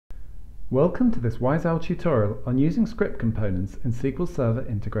Welcome to this WiseOwl tutorial on using script components in SQL Server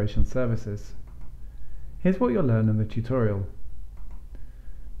Integration Services. Here's what you'll learn in the tutorial.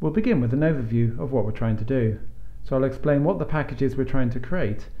 We'll begin with an overview of what we're trying to do, so I'll explain what the package is we're trying to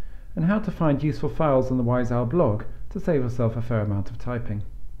create and how to find useful files on the WiseOwl blog to save yourself a fair amount of typing.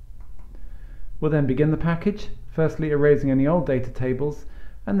 We'll then begin the package, firstly erasing any old data tables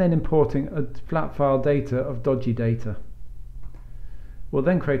and then importing a flat file data of dodgy data. We'll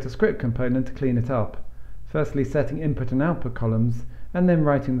then create a script component to clean it up, firstly setting input and output columns and then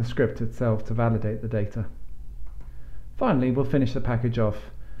writing the script itself to validate the data. Finally, we'll finish the package off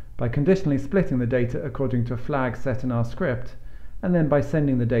by conditionally splitting the data according to a flag set in our script and then by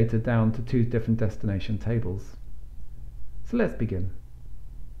sending the data down to two different destination tables. So let's begin.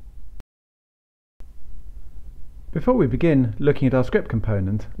 Before we begin looking at our script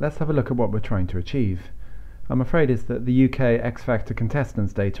component, let's have a look at what we're trying to achieve. I'm afraid it's the UK X Factor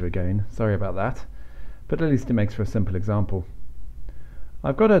contestants data again, sorry about that, but at least it makes for a simple example.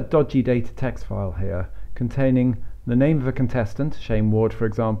 I've got a dodgy data text file here containing the name of a contestant, Shane Ward for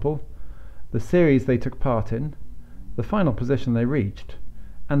example, the series they took part in, the final position they reached,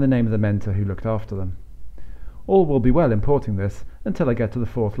 and the name of the mentor who looked after them. All will be well importing this until I get to the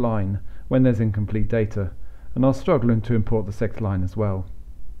fourth line, when there's incomplete data, and I'll struggle to import the sixth line as well.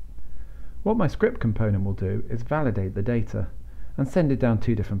 What my script component will do is validate the data and send it down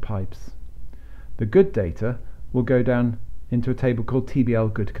two different pipes. The good data will go down into a table called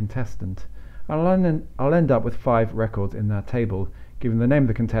TBL good contestant. I'll end up with 5 records in that table, giving the name of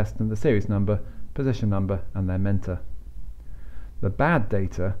the contestant, the series number, position number and their mentor. The bad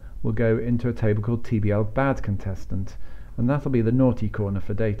data will go into a table called TBL bad contestant, and that'll be the naughty corner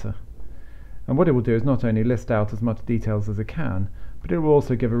for data. And what it will do is not only list out as much details as it can, but it will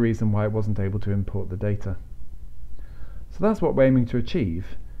also give a reason why it wasn't able to import the data. So that's what we're aiming to achieve.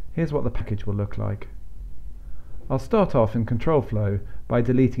 Here's what the package will look like. I'll start off in control flow by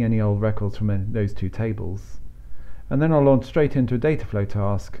deleting any old records from those two tables. And then I'll launch straight into a data flow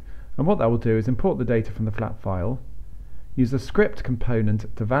task, and what that will do is import the data from the flat file, use a script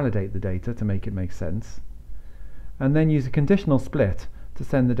component to validate the data to make it make sense, and then use a conditional split to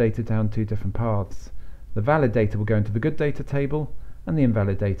send the data down two different paths. The valid data will go into the good data table and the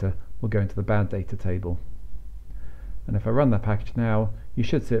invalid data will go into the bad data table. And if I run that package now, you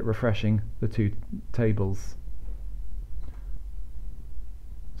should see it refreshing the two tables.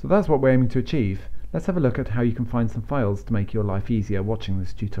 So that's what we're aiming to achieve. Let's have a look at how you can find some files to make your life easier watching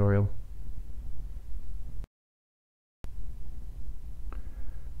this tutorial.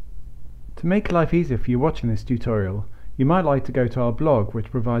 To make life easier for you watching this tutorial, you might like to go to our blog,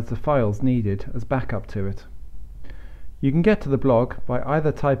 which provides the files needed as backup to it. You can get to the blog by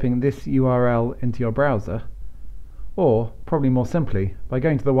either typing this URL into your browser, or, probably more simply, by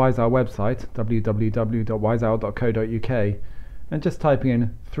going to the WiseOwl website, www.wiseowl.co.uk, and just typing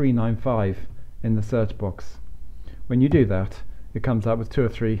in 395 in the search box. When you do that, it comes up with 2 or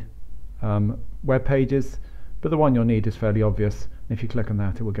 3 web pages, but the one you'll need is fairly obvious. If you click on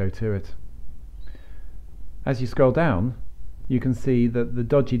that, it will go to it. As you scroll down, you can see that the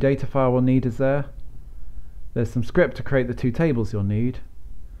dodgy data file we'll need is there. There's some script to create the two tables you'll need.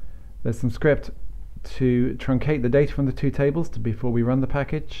 There's some script to truncate the data from the two tables before we run the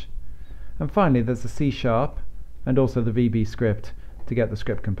package. And finally, there's the C# and also the VB script to get the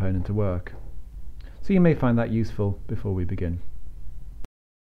script component to work. So you may find that useful before we begin.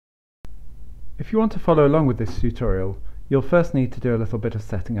 If you want to follow along with this tutorial, you'll first need to do a little bit of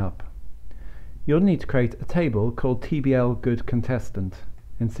setting up. You'll need to create a table called TBL good contestant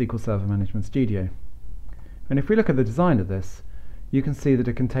in SQL Server Management Studio. And if we look at the design of this, you can see that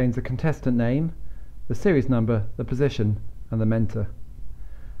it contains a contestant name, the series number, the position and the mentor.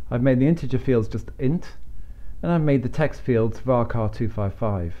 I've made the integer fields just int, and I've made the text fields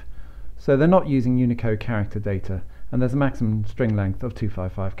varchar255. So they're not using Unicode character data, and there's a maximum string length of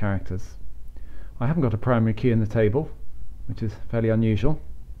 255 characters. I haven't got a primary key in the table, which is fairly unusual.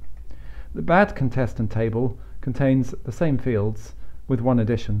 The bad contestant table contains the same fields with one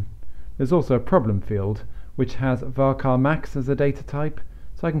addition. There's also a problem field which has varchar max as a data type,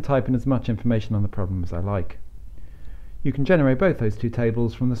 so I can type in as much information on the problem as I like. You can generate both those two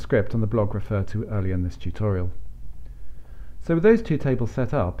tables from the script on the blog referred to earlier in this tutorial. So with those two tables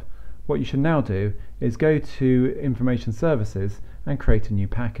set up, what you should now do is go to Information Services and create a new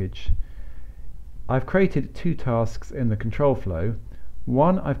package. I've created 2 tasks in the control flow.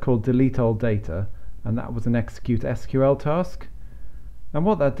 One I've called delete old data, and that was an execute SQL task. And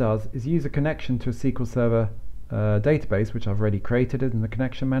what that does is use a connection to a SQL Server database, which I've already created in the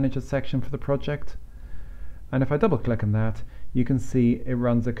connection manager section for the project. And if I double click on that, you can see it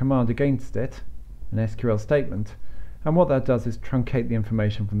runs a command against it, an SQL statement, and what that does is truncate the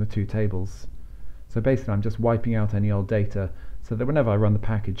information from the two tables. So basically I'm just wiping out any old data so that whenever I run the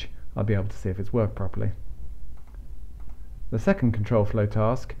package I'll be able to see if it's worked properly. The second control flow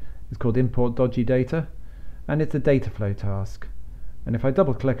task is called import dodgy data, and it's a data flow task. And if I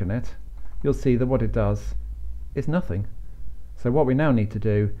double click on it, you'll see that what it does is nothing. So what we now need to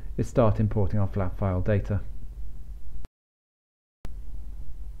do is start importing our flat file data.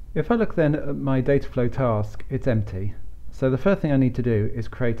 If I look then at my data flow task, it's empty. So the first thing I need to do is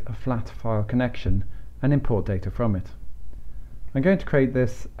create a flat file connection and import data from it. I'm going to create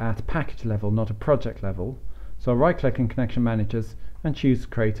this at package level, not a project level. So I'll right click in Connection Managers and choose to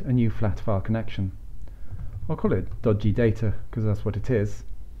create a new flat file connection. I'll call it dodgy data because that's what it is.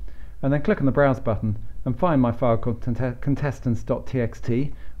 And then click on the Browse button and find my file called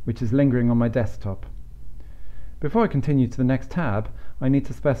contestants.txt, which is lingering on my desktop. Before I continue to the next tab, I need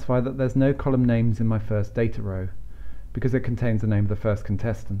to specify that there's no column names in my first data row, because it contains the name of the first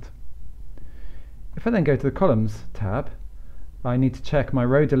contestant. If I then go to the Columns tab, I need to check my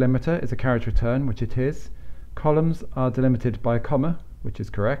row delimiter is a character return, which it is. Columns are delimited by a comma, which is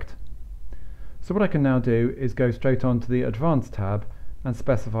correct. So what I can now do is go straight on to the Advanced tab and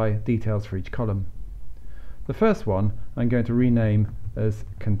specify details for each column. The first one I'm going to rename as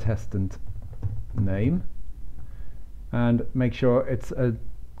contestant name, and make sure it's a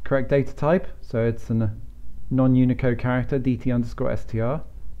correct data type, so it's a non-Unicode character, dt_str.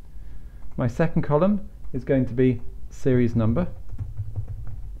 My second column is going to be series number,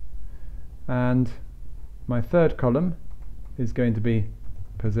 and my third column is going to be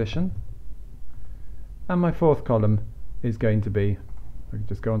position, and my fourth column is going to be, I can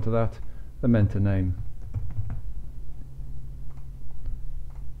just go on to that, the mentor name.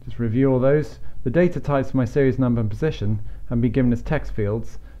 Just review all those. The data types for my series number and position have been given as text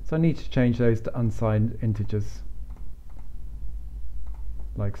fields, so I need to change those to unsigned integers,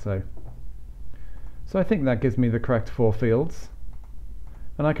 like so. So I think that gives me the correct 4 fields,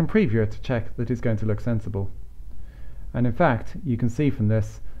 and I can preview it to check that it's going to look sensible. And in fact, you can see from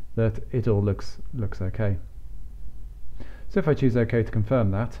this that it all looks okay. So if I choose OK to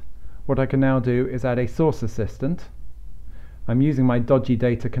confirm that, what I can now do is add a source assistant. I'm using my dodgy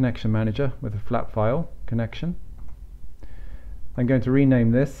data connection manager with a flat file connection. I'm going to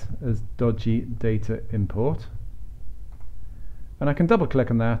rename this as dodgy data import, and I can double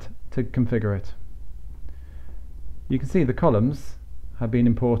click on that to configure it. You can see the columns have been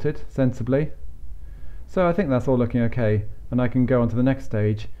imported sensibly, so I think that's all looking okay, and I can go on to the next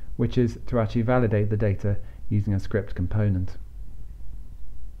stage, which is to actually validate the data using a script component.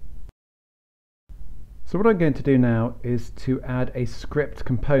 So what I'm going to do now is to add a script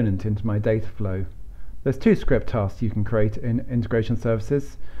component into my data flow. There's 2 script tasks you can create in integration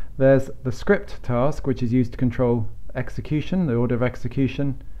services. There's the script task, which is used to control execution, the order of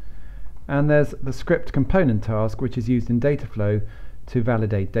execution, and there's the script component task, which is used in data flow to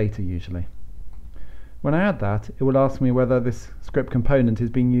validate data usually. When I add that, it will ask me whether this script component is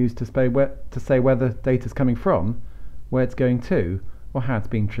being used to say whether data is coming from, where it's going to, or how it's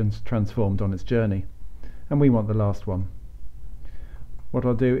being transformed on its journey. And we want the last one. What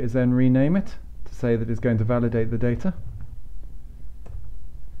I'll do is then rename it to say that it's going to validate the data.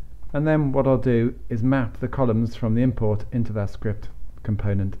 And then what I'll do is map the columns from the import into that script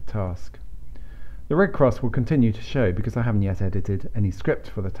component task. The red cross will continue to show because I haven't yet edited any script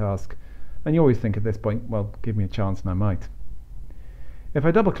for the task, and you always think at this point, well, give me a chance and I might. If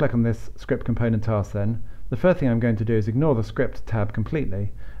I double click on this script component task then, the first thing I'm going to do is ignore the script tab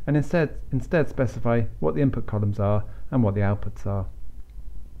completely and instead specify what the input columns are and what the outputs are.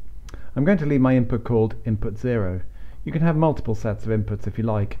 I'm going to leave my input called input 0. You can have multiple sets of inputs if you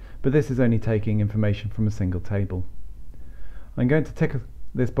like, but this is only taking information from a single table. I'm going to tick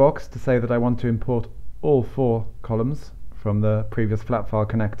this box to say that I want to import all 4 columns from the previous flat file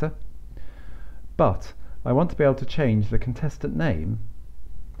connector, but I want to be able to change the contestant name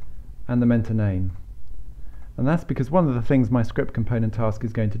and the mentor name. And that's because one of the things my script component task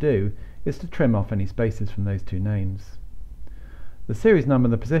is going to do is to trim off any spaces from those 2 names. The series number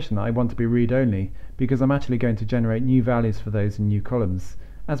and the position I want to be read-only because I'm actually going to generate new values for those in new columns,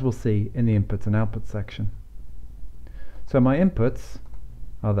 as we'll see in the inputs and outputs section. So my inputs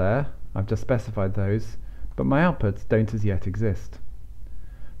are there, I've just specified those, but my outputs don't as yet exist.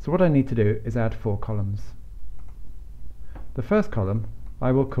 So what I need to do is add 4 columns. The first column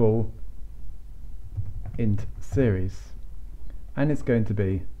I will call int series, and it's going to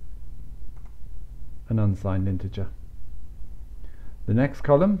be an unsigned integer. The next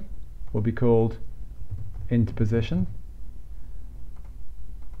column will be called int position,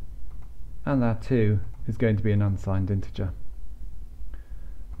 and that too is going to be an unsigned integer.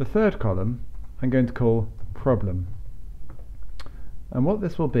 The third column I'm going to call problem, and what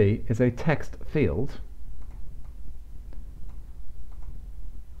this will be is a text field.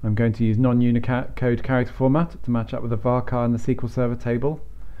 I'm going to use non-Unicode character format to match up with the varchar in the SQL Server table,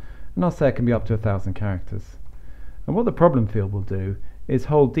 and I'll say it can be up to 1,000 characters. And what the problem field will do is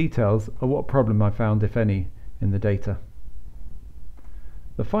hold details of what problem I found, if any, in the data.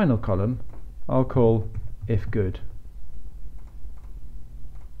 The final column I'll call if good,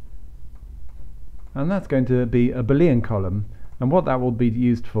 and that's going to be a Boolean column, and what that will be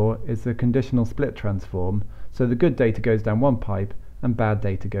used for is a conditional split transform, so the good data goes down one pipe and bad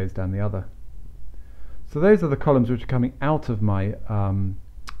data goes down the other. So those are the columns which are coming out of my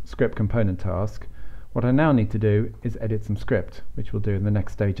script component task. What I now need to do is edit some script, which we'll do in the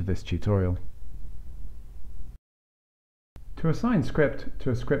next stage of this tutorial. To assign script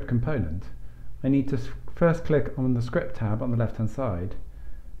to a script component, I need to first click on the script tab on the left hand side,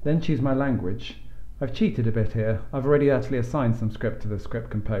 then choose my language. I've cheated a bit here. I've already actually assigned some script to the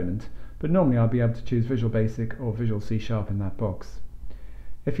script component, but normally I'll be able to choose Visual Basic or Visual C# in that box.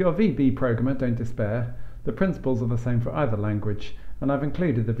 If you're a VB programmer, don't despair. The principles are the same for either language, and I've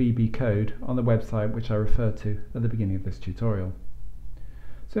included the VB code on the website which I referred to at the beginning of this tutorial.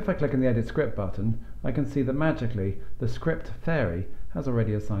 So if I click on the Edit Script button, I can see that magically the script fairy has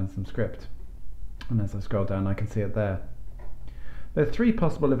already assigned some script. And as I scroll down, I can see it there. There are three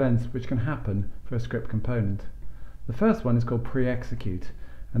possible events which can happen for a script component. The first one is called pre-execute,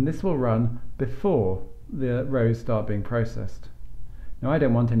 and this will run before the rows start being processed. Now I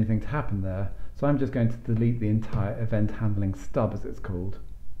don't want anything to happen there, so I'm just going to delete the entire event handling stub, as it's called.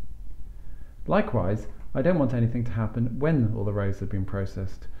 Likewise, I don't want anything to happen when all the rows have been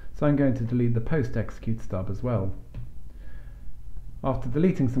processed, so I'm going to delete the post-execute stub as well. After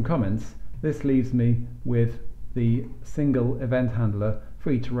deleting some comments, this leaves me with the single event handler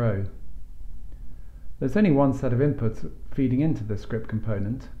for each row. There's only one set of inputs feeding into the script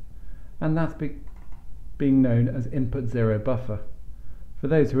component, and that's being known as input 0 buffer. For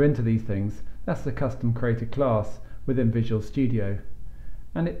those who are into these things, that's the custom created class within Visual Studio,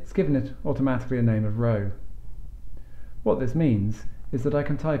 and it's given it automatically a name of row. What this means is that I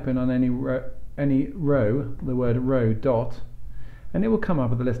can type in on any row the word row dot, and it will come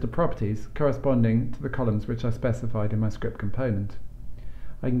up with a list of properties corresponding to the columns which I specified in my script component.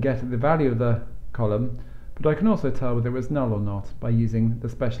 I can get at the value of the column, but I can also tell whether it was null or not by using the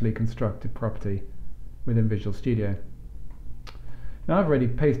specially constructed property within Visual Studio. Now I've already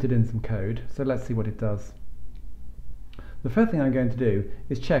pasted in some code, so let's see what it does. The first thing I'm going to do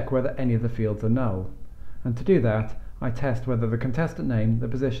is check whether any of the fields are null, and to do that I test whether the contestant name, the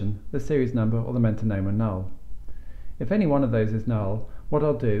position, the series number or the mentor name are null. If any one of those is null, what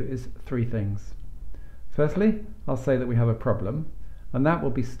I'll do is three things. Firstly, I'll say that we have a problem, and that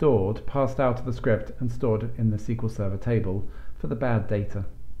will be stored, passed out of the script and stored in the SQL Server table for the bad data.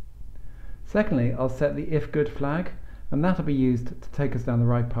 Secondly, I'll set the if good flag, and that will be used to take us down the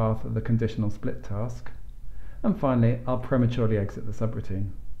right path of the conditional split task. And finally, I'll prematurely exit the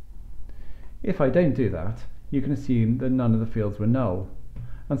subroutine. If I don't do that, you can assume that none of the fields were null.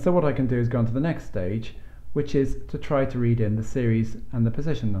 And so what I can do is go on to the next stage, which is to try to read in the series and the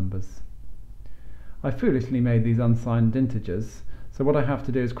position numbers. I foolishly made these unsigned integers, so what I have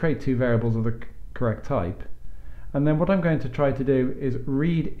to do is create two variables of the correct type, and then what I'm going to try to do is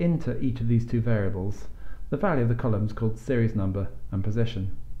read into each of these two variables the value of the columns called series number and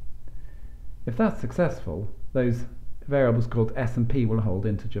position. If that's successful, those variables called S and P will hold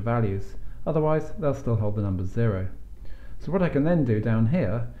integer values, otherwise they'll still hold the number 0. So what I can then do down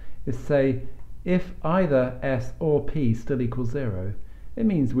here is say if either S or P still equals 0, it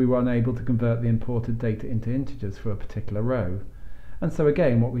means we were unable to convert the imported data into integers for a particular row. And so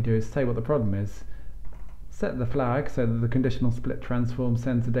again what we do is say what the problem is, set the flag so that the conditional split transform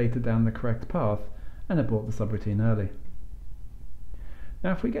sends the data down the correct path, and abort the subroutine early.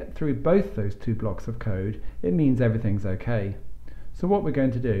 Now if we get through both those two blocks of code, it means everything's okay. So what we're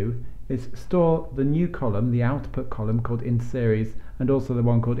going to do is store the new column, the output column called int series, and also the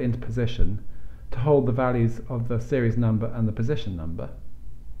one called int position, to hold the values of the series number and the position number.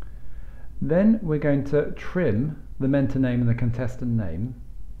 Then we're going to trim the mentor name and the contestant name.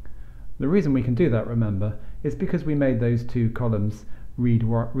 The reason we can do that, remember, is because we made those two columns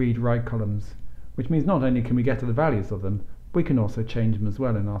read-write columns, which means not only can we get to the values of them, we can also change them as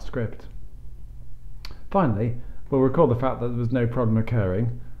well in our script. Finally, we'll recall the fact that there was no problem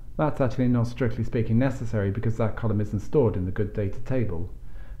occurring. That's actually not strictly speaking necessary because that column isn't stored in the good data table.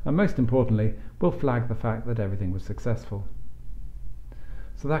 And most importantly, we'll flag the fact that everything was successful.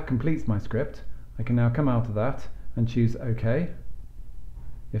 So that completes my script. I can now come out of that and choose OK,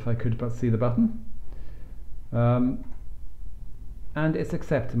 if I could but see the button. And it's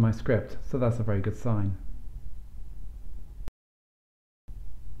accepted my script, so that's a very good sign.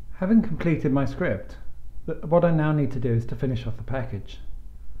 Having completed my script, what I now need to do is to finish off the package.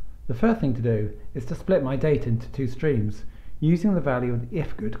 The first thing to do is to split my data into two streams using the value of the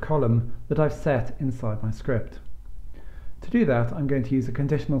ifGood column that I've set inside my script. To do that, I'm going to use a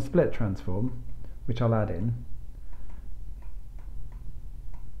conditional split transform, which I'll add in.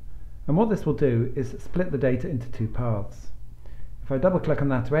 And what this will do is split the data into two paths. If I double click on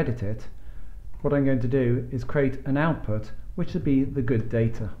that to edit it, what I'm going to do is create an output which will be the good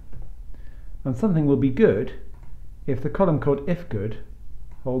data. And something will be good if the column called ifGood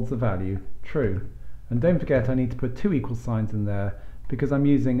holds the value true. And don't forget, I need to put two equal signs in there because I'm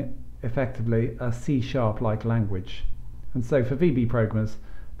using effectively a C# like language. And so for VB programmers,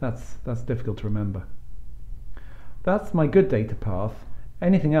 that's difficult to remember. That's my good data path.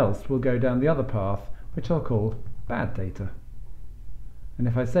 Anything else will go down the other path, which I'll call bad data. And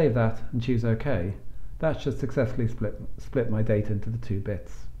if I save that and choose OK, that should successfully split my data into the two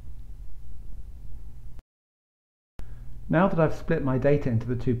bits. Now that I've split my data into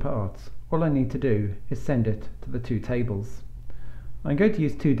the two parts, all I need to do is send it to the two tables. I'm going to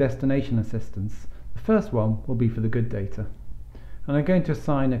use two destination assistants. The first one will be for the good data, and I'm going to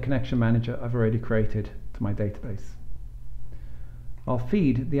assign a connection manager I've already created to my database. I'll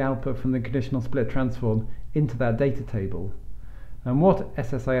feed the output from the conditional split transform into that data table, and what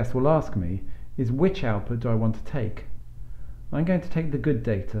SSIS will ask me is which output do I want to take. I'm going to take the good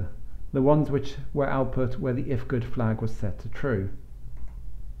data, the ones which were output where the ifGood flag was set to true.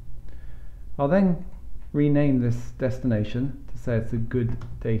 I'll then rename this destination to say it's a good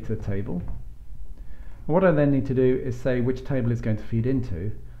data table. And what I then need to do is say which table it's going to feed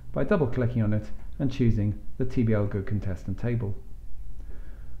into by double clicking on it and choosing the TBL good contestant table.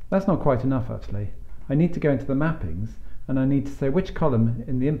 That's not quite enough actually. I need to go into the mappings and I need to say which column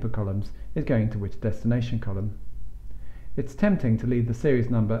in the input columns is going to which destination column. It's tempting to leave the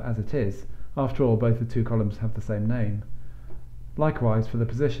series number as it is. After all, both the two columns have the same name. Likewise for the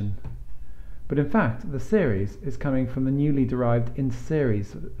position. But in fact, the series is coming from the newly derived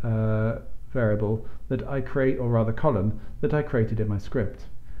IntSeries variable that I create, or rather column, that I created in my script.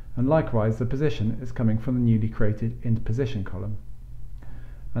 And likewise, the position is coming from the newly created IntPosition column.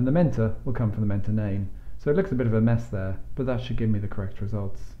 And the mentor will come from the mentor name. So it looks a bit of a mess there, but that should give me the correct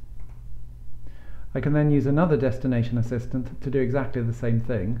results. I can then use another destination assistant to do exactly the same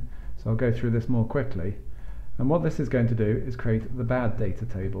thing, so I'll go through this more quickly. And what this is going to do is create the bad data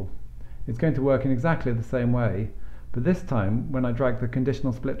table. It's going to work in exactly the same way, but this time when I drag the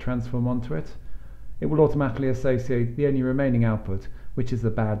conditional split transform onto it, it will automatically associate the only remaining output, which is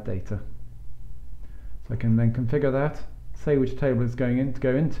the bad data. So I can then configure that, say which table it's going to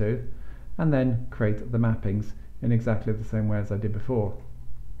go into, and then create the mappings in exactly the same way as I did before.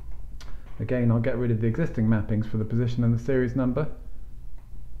 Again, I'll get rid of the existing mappings for the position and the series number,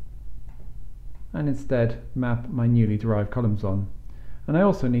 and instead map my newly derived columns on. And I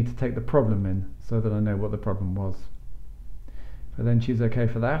also need to take the problem in so that I know what the problem was. If I then choose OK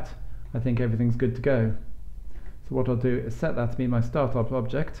for that, I think everything's good to go. So what I'll do is set that to be my startup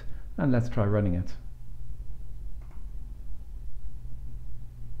object, and let's try running it.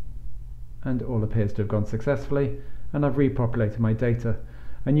 And all appears to have gone successfully, and I've repopulated my data.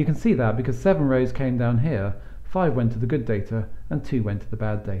 And you can see that because 7 rows came down here, 5 went to the good data and 2 went to the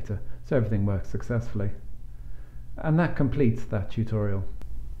bad data, so everything worked successfully. And that completes that tutorial.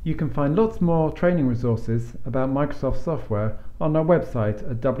 You can find lots more training resources about Microsoft software on our website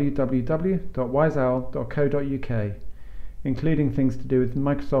at www.wiseowl.co.uk, including things to do with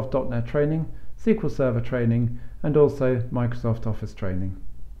Microsoft .NET training, SQL Server training, and also Microsoft Office training.